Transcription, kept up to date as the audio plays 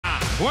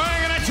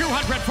weighing in at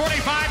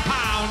 245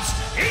 pounds,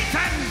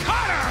 Ethan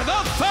Carter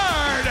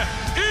III,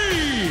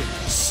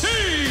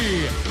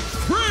 EC3.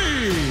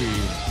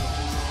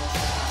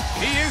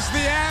 He is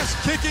the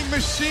ass-kicking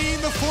machine,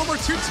 the former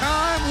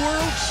two-time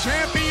world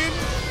champion.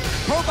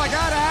 Hope I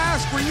gotta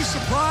ask, were you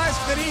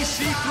surprised that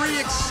EC3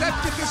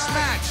 accepted this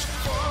match?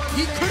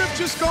 He could have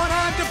just gone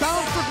on to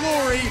Bound for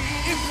Glory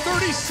in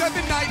 37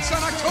 nights on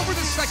October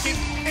the 2nd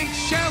and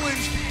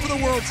challenged for the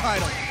world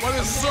title. Well,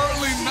 it's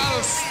certainly not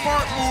a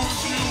smart move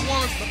if you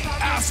want to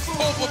ask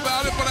Hope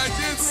about it, but I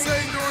did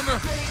say during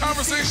the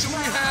conversation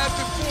we had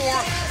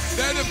before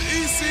that if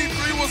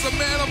EC3 was a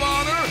man of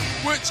honor,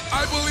 which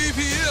I believe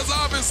he is,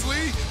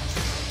 obviously,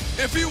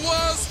 if he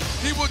was,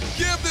 he would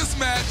give this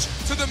match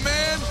to the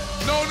man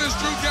known as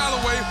Drew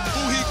Galloway,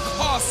 who he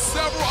cost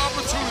several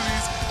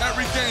opportunities at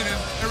regaining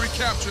and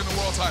recapturing the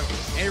world title.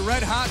 A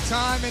red-hot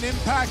time in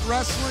Impact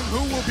Wrestling.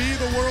 Who will be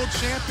the world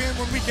champion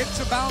when we get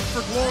to Bound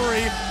for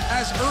Glory?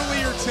 As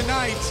earlier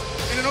tonight,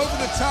 in an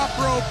over-the-top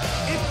rope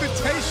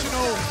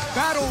invitational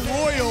battle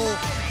royal,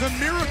 the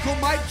Miracle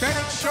Mike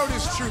Bennett showed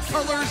his true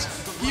colors.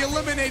 He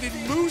eliminated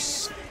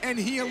Moose, and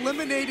he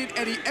eliminated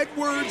Eddie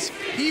Edwards.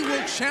 He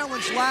will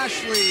challenge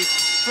Lashley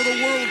for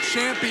the World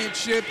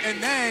Championship,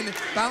 and then,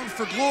 bound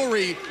for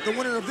glory, the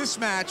winner of this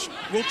match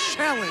will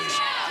challenge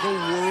the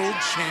World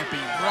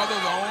Champion. Brother,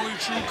 the only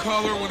true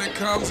color when it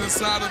comes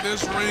inside of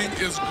this ring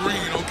is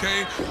green,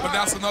 okay? But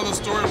that's another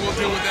story. We'll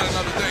deal with that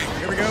another day.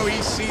 Here we go,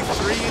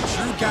 EC3 and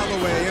Drew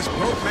Galloway. As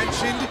Broke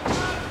mentioned,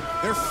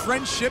 their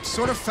friendship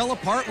sort of fell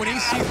apart when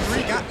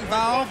EC3 got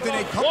involved in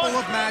a couple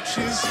of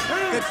matches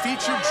that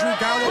featured Drew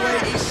Galloway.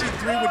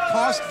 EC3 would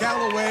cost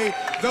Galloway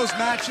those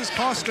matches,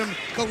 cost him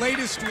the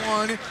latest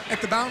one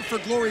at the Bound for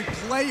Glory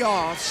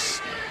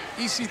playoffs.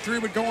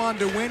 EC3 would go on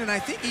to win, and I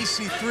think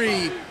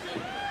EC3,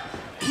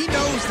 he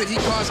knows that he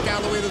cost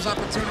Galloway those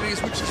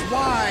opportunities, which is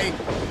why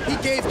he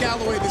gave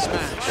Galloway this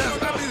match.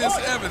 Yes, I mean, it's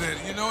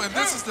evident, you know, and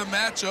this is the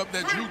matchup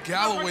that Drew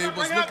Galloway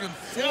was looking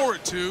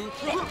forward to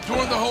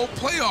during the whole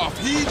playoff.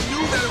 He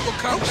knew that it would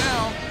come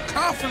down,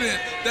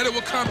 confident that it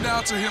would come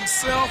down to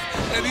himself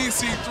and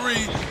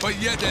EC3, but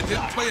yet that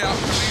didn't play out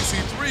because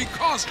EC3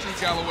 cost Drew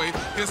Galloway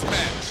his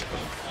match.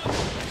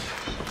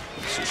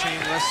 Chain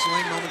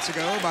wrestling moments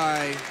ago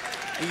by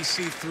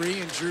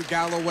EC3 and Drew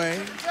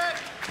Galloway.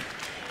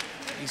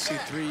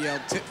 EC3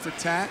 yelled tit for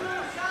tat.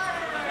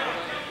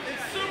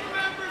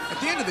 At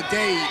the end of the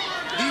day,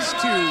 these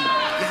two,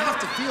 you have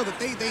to feel that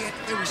they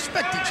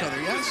respect each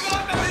other, yes?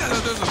 Yeah,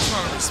 there's a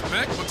ton of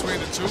respect between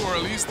the two, or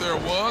at least there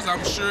was.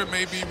 I'm sure it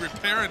may be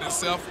repairing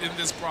itself in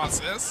this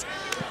process,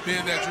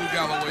 being that Drew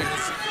Galloway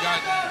has got,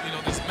 you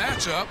know, this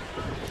matchup.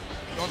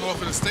 Don't know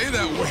if it'll stay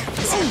that way.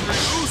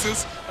 EC3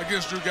 loses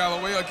against Drew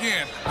Galloway.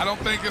 Again, I don't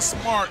think it's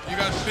smart. You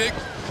got a big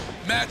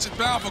match at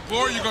Bound for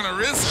Glory. You're going to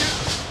risk it.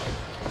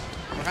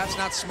 Perhaps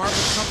not smart, but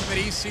something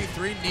that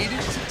EC3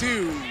 needed to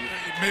do.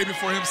 Maybe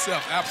for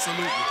himself,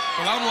 absolutely.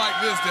 But I'm like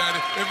this,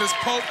 Daddy. If it's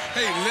Pope,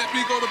 hey, let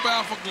me go to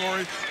Bound for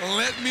Glory.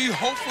 Let me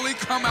hopefully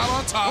come out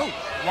on top.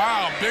 Oh.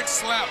 Wow, big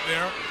slap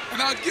there.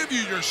 And I'll give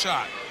you your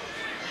shot.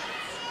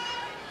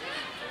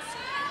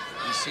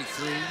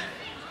 EC3.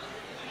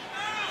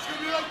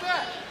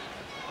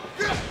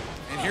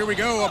 And here we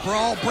go, a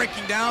brawl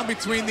breaking down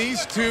between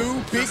these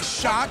two. Big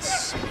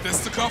shots.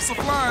 Fisticuffs are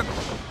flying.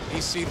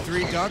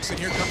 EC3 ducks, and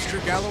here comes Drew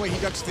Galloway. He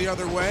ducks the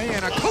other way,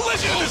 and a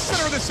collision in the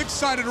center of the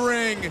six-sided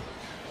ring.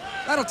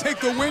 That'll take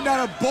the wind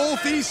out of both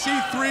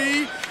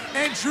EC3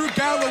 and Drew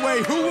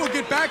Galloway. Who will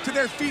get back to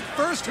their feet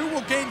first? Who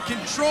will gain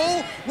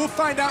control? We'll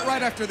find out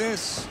right after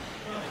this.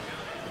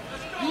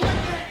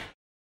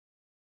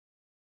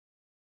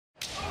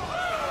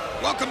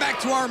 Welcome back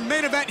to our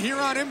main event here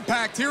on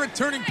Impact. Here at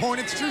Turning Point,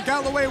 it's Drew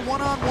Galloway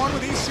one-on-one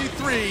with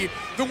EC3.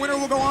 The winner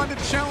will go on to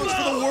challenge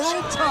for the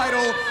world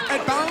title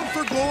at Bound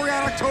for Glory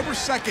on October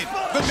 2nd.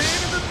 The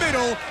man in the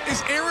middle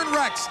is Aaron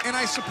Rex, and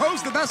I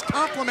suppose the best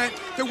compliment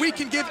that we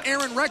can give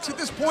Aaron Rex at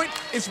this point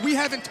is we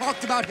haven't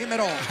talked about him at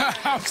all.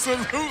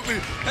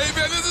 Absolutely. Hey,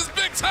 man, this is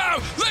big time.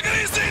 Look at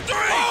EC3!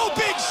 Oh,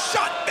 big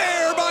shot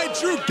there by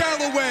Drew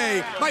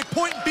Galloway. My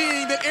point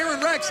being that Aaron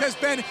Rex has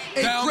been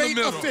a great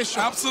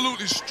official.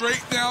 Absolutely,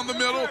 straight down the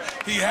middle.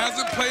 He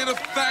hasn't played a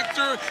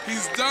factor.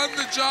 He's done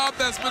the job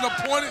that's been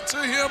appointed to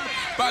him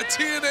by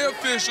TNA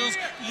officials.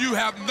 You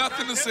have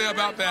nothing to say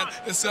about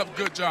that except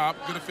good job,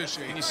 good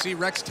officiating. And you see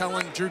Rex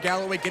telling Drew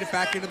Galloway, get it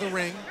back into the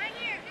ring.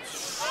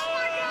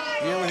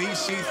 Here with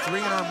EC3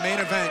 in our main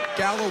event,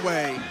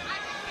 Galloway.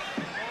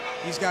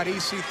 He's got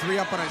EC3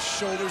 up on his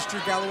shoulders. Drew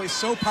Galloway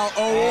so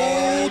powerful.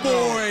 Oh,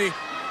 boy.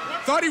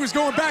 Thought he was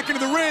going back into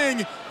the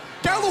ring.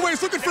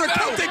 Galloway's looking for a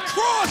Celtic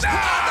cross. No.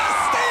 The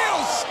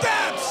steel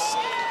steps.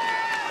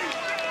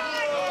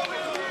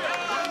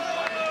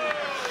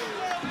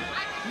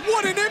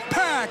 What an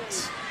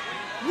impact.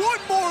 One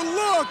more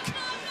look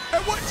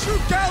at what Drew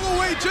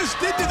Galloway just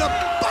did to the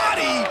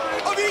body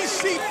of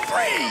EC3.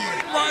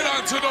 Right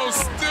onto those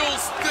steel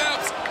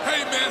steps.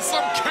 Hey, man,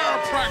 some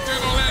chiropractor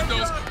in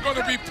Orlando's going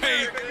to be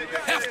paid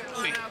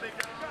heftily.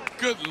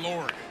 Good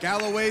Lord.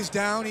 Galloway's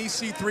down,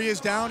 EC3 is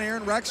down.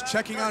 Aaron Rex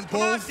checking on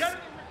both.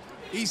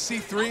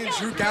 EC3 and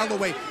Drew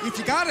Galloway. If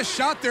you got a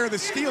shot there, the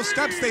steel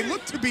steps, they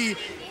look to be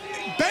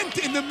bent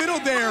in the middle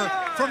there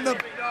from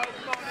the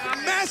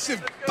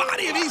massive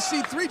body of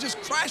EC3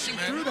 just crashing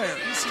through there.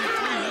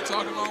 EC3, you're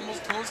talking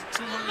almost close to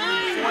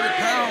 240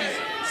 pounds,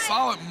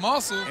 solid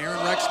muscle.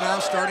 Aaron Rex now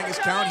starting his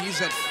count.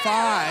 He's at 5.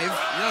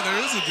 Yeah,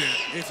 there is a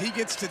dent. If he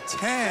gets to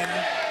 10,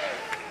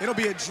 it'll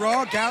be a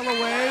draw.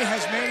 Galloway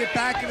has made it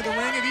back into the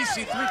ring, and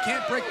EC3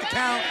 can't break the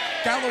count.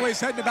 Galloway's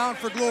heading bound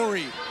for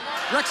glory.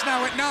 Rex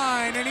now at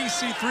 9, and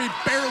EC3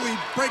 barely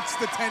breaks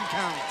the 10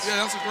 counts. Yeah,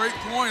 that's a great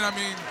point. I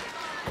mean,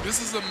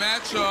 this is a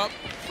matchup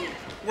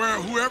where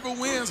whoever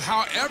wins,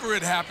 however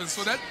it happens,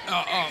 so that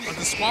a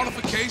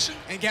disqualification.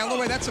 And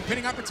Galloway, that's a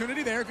pinning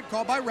opportunity there. Good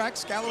call by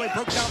Rex. Galloway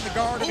broke down the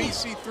guard of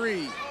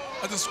EC3.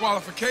 A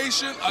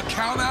disqualification, a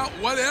count out,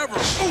 whatever.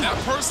 That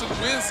person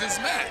wins this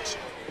match.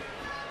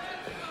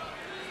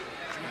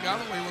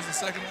 Galloway was a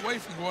second away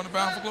from going to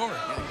Bound for Glory.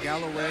 And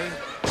Galloway,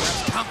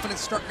 perhaps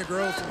confidence starting to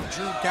grow from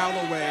Drew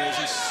Galloway as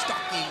he's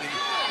stalking and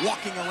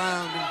walking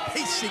around and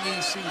pacing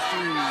EC3.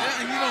 Yeah,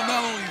 and you know,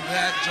 not only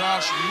that,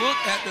 Josh, look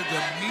at the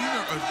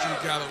demeanor of Drew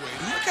Galloway.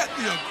 Look at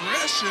the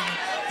aggression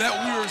that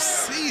we are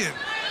seeing.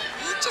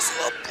 It's just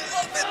a little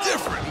bit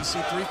different.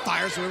 EC3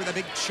 fires away with a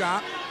big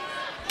chop.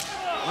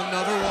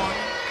 Another one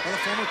by the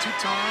former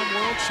two-time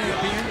world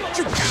champion.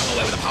 Drew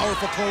Galloway with a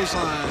powerful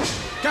clothesline.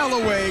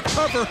 Galloway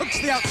cover, hooks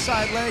the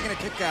outside leg and a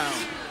kick out.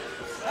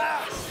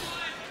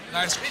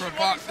 Nice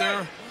cravat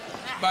there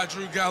by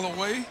Drew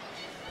Galloway.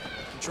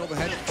 Control the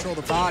head, control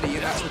the body,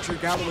 and that's what Drew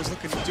Galloway's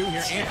looking to do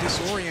here, and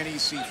disorient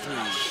EC3.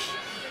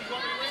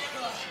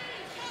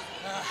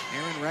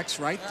 Aaron Rex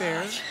right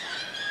there.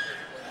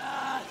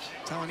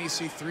 Telling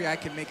EC3, I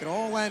can make it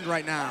all end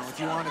right now if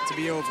you want it to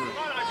be over.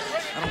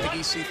 I don't think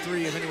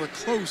EC3 is anywhere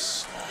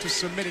close to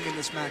submitting in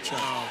this matchup.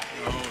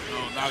 No,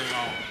 not at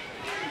all.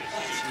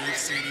 We've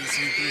seen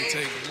EC3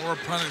 take more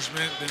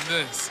punishment than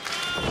this.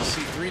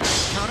 EC3,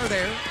 nice counter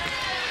there.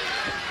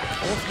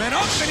 Both men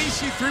up, and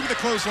EC3 with the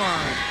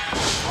clothesline.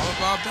 All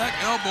about that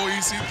elbow.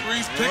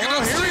 EC3's picking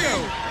up Here we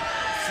steam.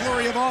 go.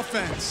 Flurry of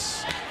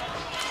offense.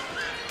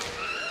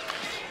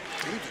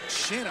 Ooh, the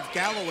chin of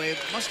Galloway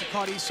must have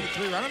caught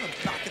EC3 right on the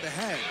back of the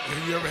head.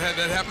 Have you ever had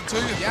that happen to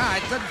you? Yeah,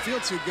 it doesn't feel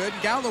too good.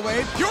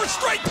 Galloway, pure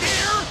straight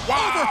here.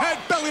 Wow. Overhead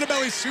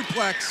belly-to-belly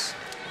suplex.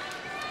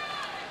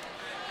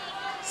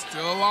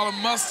 Still a lot of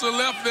muscle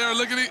left there.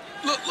 Look at it.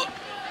 Look.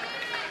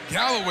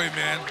 Galloway,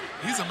 man,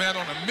 he's a man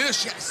on a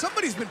mission. Yeah,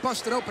 somebody's been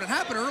busted open. It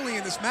happened early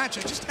in this match.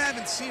 I just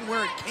haven't seen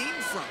where it came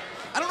from.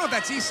 I don't know if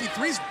that's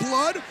EC3's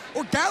blood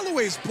or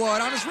Galloway's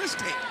blood on his wrist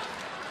tape.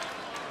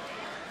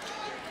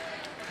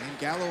 And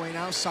Galloway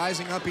now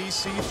sizing up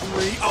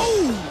EC3.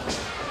 Oh!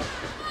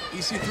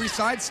 EC3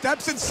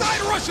 sidesteps and side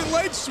Russian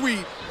leg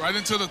sweep. Right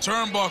into the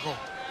turnbuckle.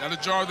 That'll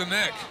jar the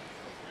neck.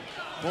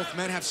 Both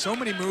men have so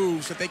many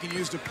moves that they can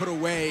use to put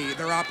away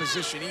their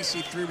opposition.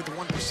 EC3 with the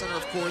 1%er,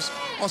 of course.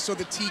 Also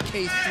the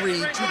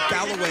TK3, Drew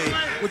Galloway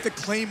with the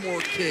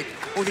Claymore kick,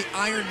 or the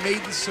Iron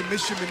Maiden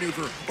submission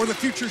maneuver, or the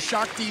Future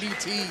Shock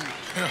DDT.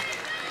 Yeah.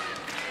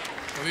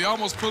 Well, he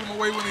almost put him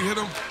away when he hit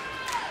him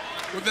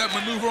with that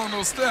maneuver on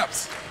those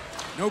steps.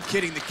 No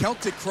kidding, the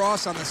Celtic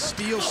Cross on the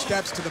steel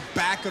steps to the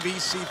back of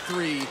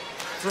EC3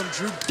 from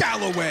Drew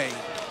Galloway.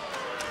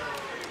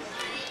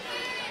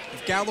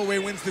 If Galloway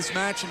wins this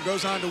match and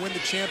goes on to win the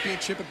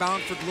championship at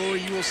Bound for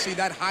Glory, you will see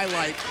that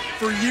highlight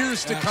for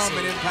years to come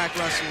in Impact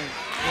Wrestling.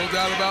 No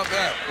doubt about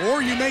that.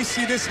 Or you may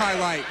see this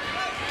highlight.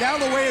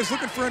 Galloway is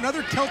looking for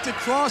another Celtic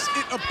Cross.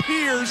 It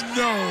appears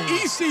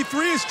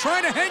EC3 is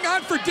trying to hang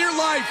on for dear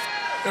life.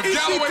 If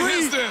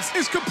Galloway hits this,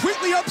 is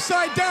completely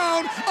upside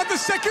down on the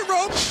second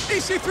rope.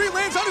 EC3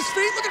 lands on his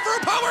feet looking for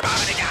a powerbomb,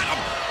 and he got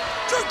him.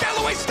 Drew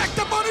Galloway stacked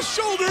up on his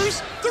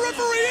shoulders. The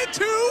referee in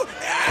 2. Oh,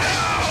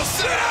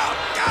 sit out.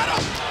 Got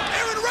him.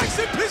 Aaron Rex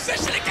in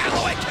position, and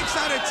Galloway kicks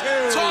out at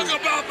 2. Talk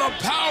about the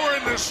power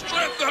and the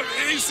strength of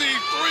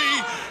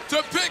EC3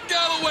 to pick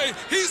Galloway.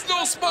 He's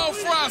no small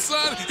fry,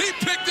 son. He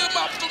picked him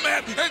up the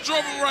mat and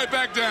drove him right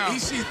back down.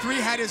 EC3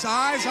 had his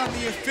eyes on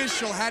the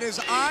official, had his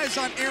eyes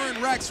on Aaron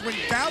Rex. When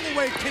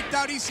Galloway kicked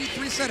out,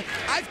 EC3 said,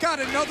 I've got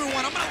another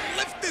one. I'm going to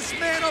lift this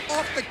man up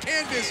off the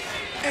canvas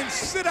and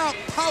sit out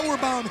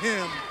powerbomb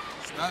him.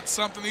 Not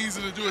something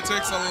easy to do. It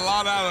takes a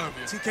lot out of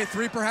you.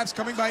 TK3 perhaps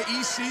coming by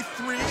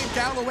EC3, and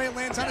Galloway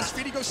lands on his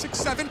feet. He goes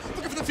 6-7,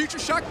 looking for the Future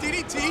Shock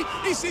DDT.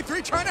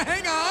 EC3 trying to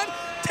hang on.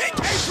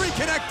 TK3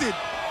 connected.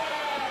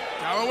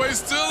 Galloway's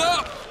still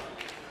up.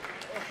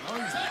 Oh,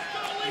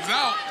 he's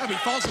out. Oh, he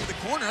falls into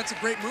the corner. That's a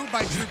great move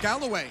by Drew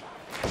Galloway.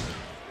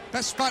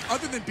 Best spot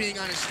other than being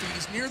on his feet.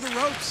 He's near the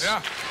ropes.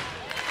 Yeah.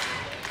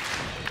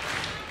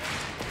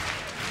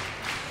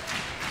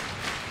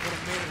 What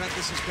a main event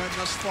this has been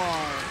thus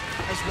far,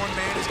 as one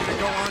man is going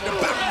to go on to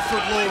Bound for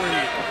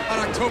Glory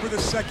on October the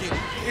 2nd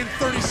in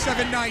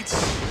 37 nights.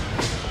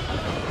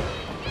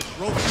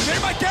 Rolled through there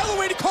by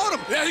Galloway, he caught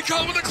him. Yeah, he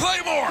caught him with the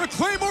Claymore. The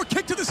Claymore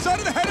kick to the side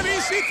of the head of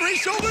EC3,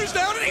 shoulders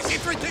down, and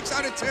EC3 kicks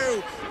out at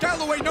 2.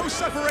 Galloway, no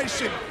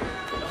separation.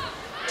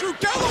 Drew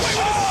Galloway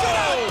with a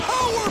sit-out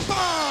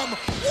powerbomb.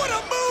 What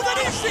a move,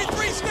 and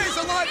EC3 stays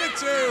alive at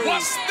 2.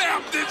 What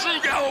snap did Drew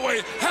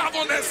Galloway have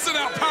on that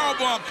sit-out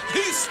powerbomb?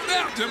 He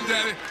snapped him,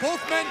 Daddy. Both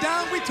men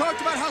down. We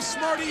talked about how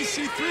smart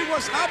EC3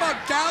 was. How about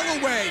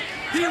Galloway?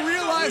 He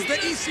realized that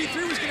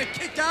EC3 was going to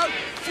kick out,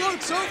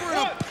 floats over in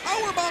a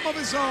powerbomb of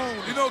his own.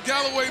 You know,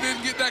 Galloway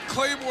didn't get that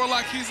Claymore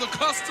like he's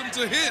accustomed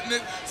to hitting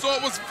it, so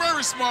it was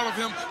very smart of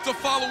him to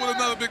follow with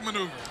another big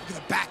maneuver. Look at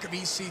the back of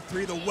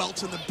EC3, the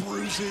welts and the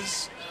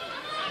bruises.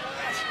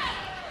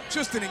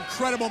 Just an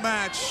incredible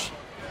match.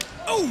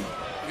 Oh!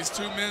 These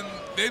two men,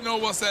 they know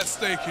what's at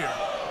stake here.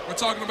 We're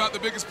talking about the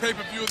biggest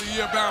pay-per-view of the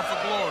year, Bound for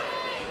Glory.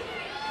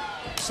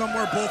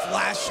 Somewhere both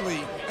Lashley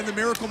and the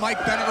Miracle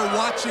Mike Bennett are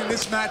watching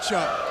this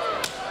matchup.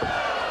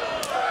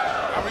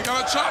 Now we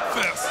got a chop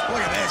fest. Look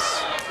at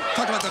this.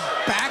 Talk about the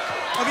back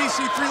of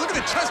EC3. Look at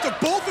the chest of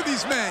both of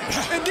these men,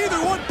 and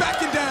neither one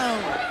backing down.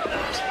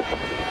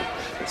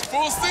 It's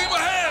full steam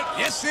ahead.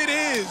 Yes, it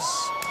is.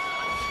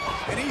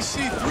 And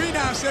EC3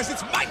 now says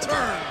it's my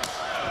turn.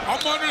 I'm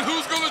wondering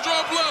who's going to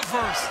draw blood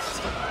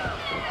first.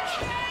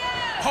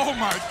 Oh,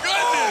 my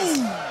goodness.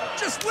 Oh,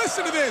 just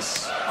listen to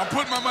this. I'm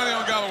putting my money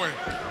on Galloway.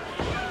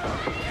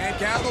 And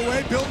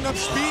Galloway building up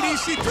speed.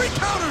 EC3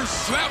 counters.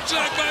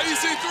 Slapjack by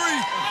EC3.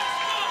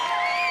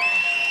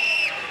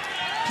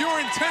 Pure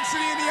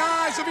intensity in the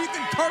eyes of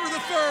Ethan Carter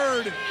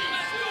III.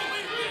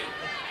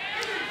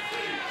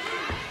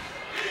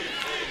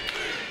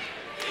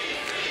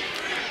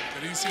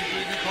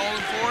 EC3 be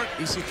calling for it.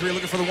 EC3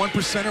 looking for the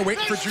 1%er,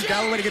 waiting for Drew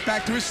Galloway to get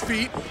back to his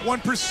feet.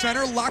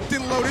 1%er locked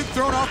and loaded,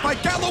 thrown off by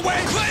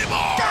Galloway.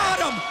 Claymore! Got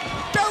him!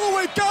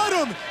 Galloway got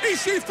him!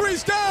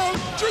 EC3's down.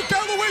 Drew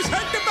Galloway's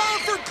heading to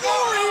Bound for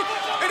Glory.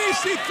 And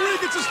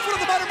EC3 gets his foot on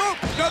the bottom rope.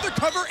 Another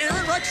cover,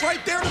 Aaron Rex right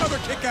there, another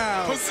kick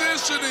out.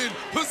 Positioning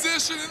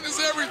is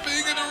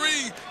everything in the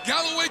ring.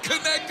 Galloway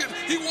connected.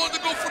 He wanted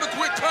to go for the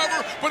quick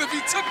cover, but if he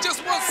took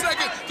just 1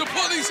 second to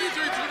pull EC3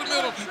 through the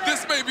middle,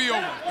 this may be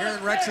over.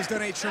 Aaron Rex has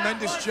done a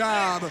tremendous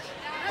job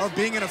of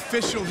being an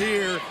official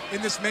here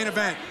in this main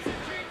event.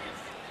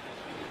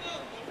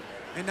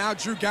 And now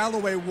Drew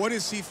Galloway, what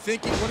is he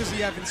thinking? What does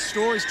he have in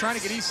store? He's trying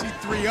to get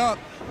EC3 up.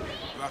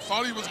 I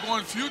thought he was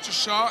going future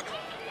shock.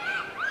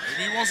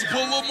 Maybe he wants to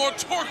put a little more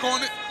torque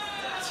on it.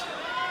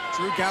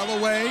 Drew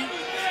Galloway,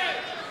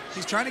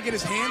 he's trying to get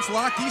his hands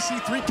locked.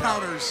 EC3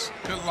 counters.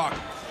 Good lock.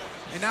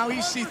 And now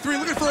EC3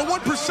 looking for a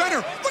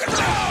 1%er. Look at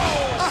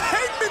that! A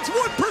Hangman's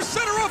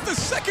 1%er off the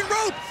second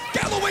rope.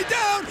 Galloway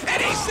down,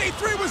 and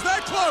EC3 was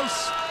that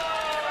close.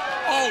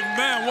 Oh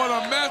man, what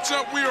a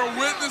matchup we are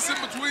witnessing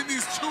between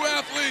these two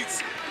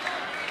athletes.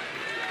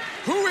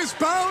 Who is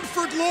bound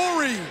for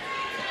glory?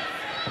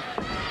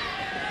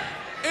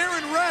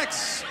 Aaron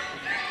Rex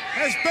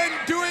has been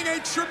doing a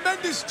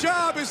tremendous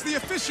job as the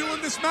official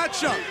in this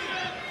matchup.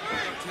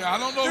 Yeah, I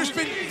don't know. There's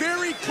been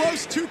very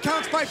close 2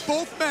 counts by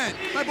both men,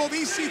 by both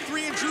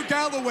EC3 and Drew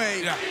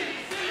Galloway. Yeah.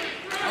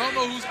 I don't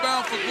know who's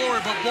bound for glory,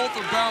 but both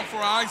are bound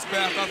for an ice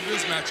bath out of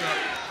this matchup,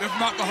 if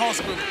not the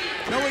hospital.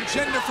 No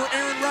agenda for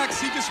Aaron Rex.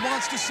 He just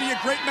wants to see a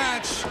great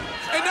match.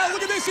 And now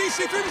look at this.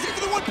 EC3 was in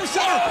for the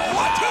 1%er.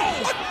 What?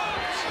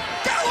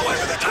 Galloway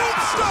with a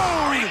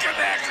tombstone. He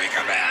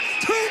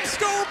connects.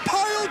 Tombstone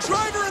pile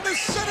driver in the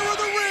center of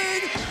the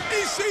ring.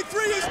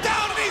 EC3 is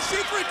down, and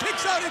EC3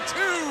 kicks out at 2.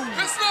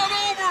 It's not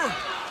over.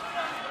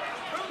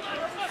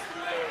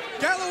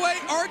 Galloway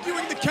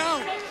arguing the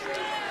count.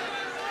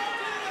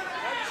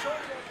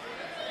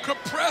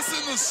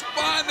 Compressing the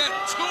spine, that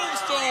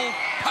tombstone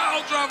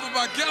pile driver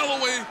by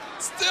Galloway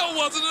still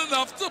wasn't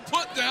enough to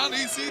put down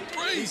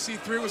EC3.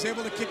 EC3 was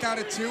able to kick out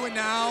at 2, and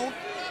now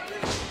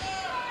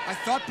I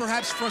thought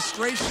perhaps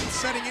frustration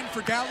setting in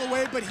for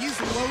Galloway, but he's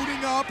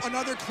loading up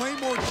another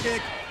Claymore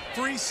kick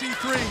for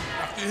EC3.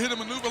 After you hit a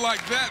maneuver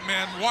like that,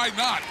 man, why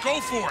not? Go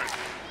for it.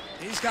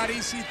 He's got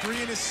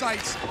EC3 in his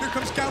sights. Here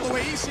comes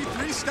Galloway.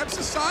 EC3 steps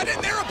aside,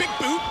 and there a big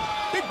boot.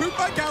 Big boot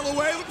by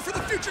Galloway, looking for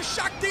the future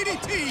shock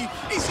DDT.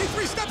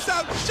 EC3 steps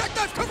out,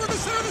 jackknife cover in the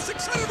center of the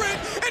 600 ring,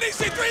 and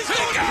EC3 is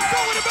going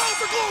to Bound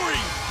for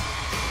Glory.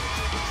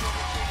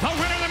 The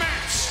winner of the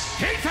match,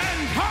 Ethan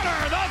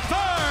Carter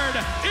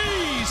III,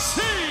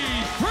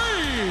 EC3.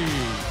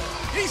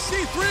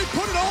 EC3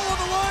 put it all on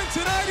the line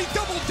tonight. He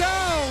doubled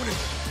down.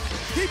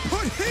 He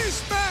put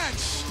his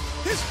match,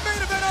 his main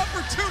event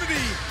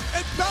opportunity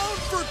at Bound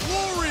for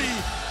Glory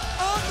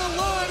on the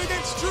line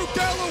against Drew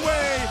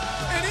Galloway,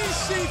 and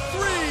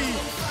EC3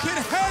 can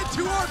head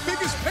to our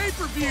biggest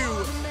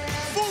pay-per-view,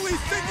 fully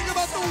thinking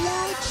about the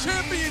World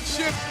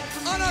Championship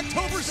on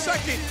October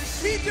 2nd.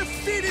 He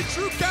defeated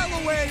Drew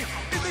Galloway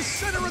in the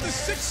center of the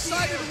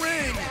 6-sided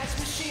ring.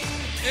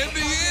 In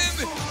the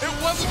end, it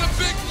wasn't a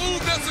big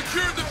move that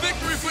secured the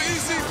victory for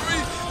EC3.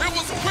 It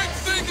was quick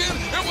thinking,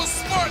 it was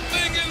smart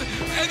thinking,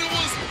 and it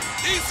was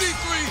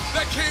EC3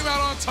 that came out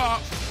on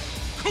top.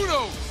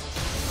 Kudos.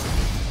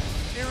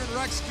 Aaron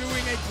Rex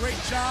doing a great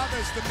job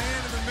as the man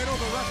in the middle,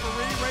 the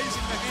referee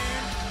raising the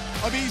hand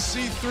of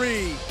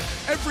EC3.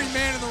 Every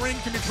man in the ring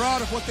can be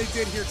proud of what they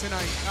did here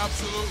tonight.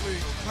 Absolutely.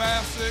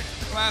 Classic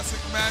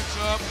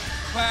matchup,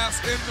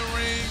 class in the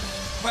ring,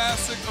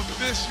 classic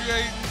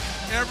officiating.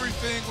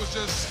 Everything was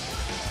just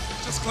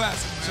Just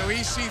classic,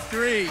 man. So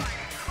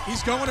EC3,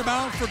 he's going to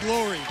Bound for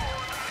Glory.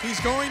 He's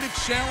going to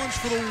challenge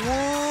for the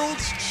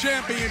World's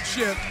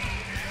Championship.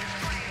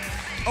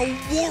 A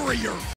warrior.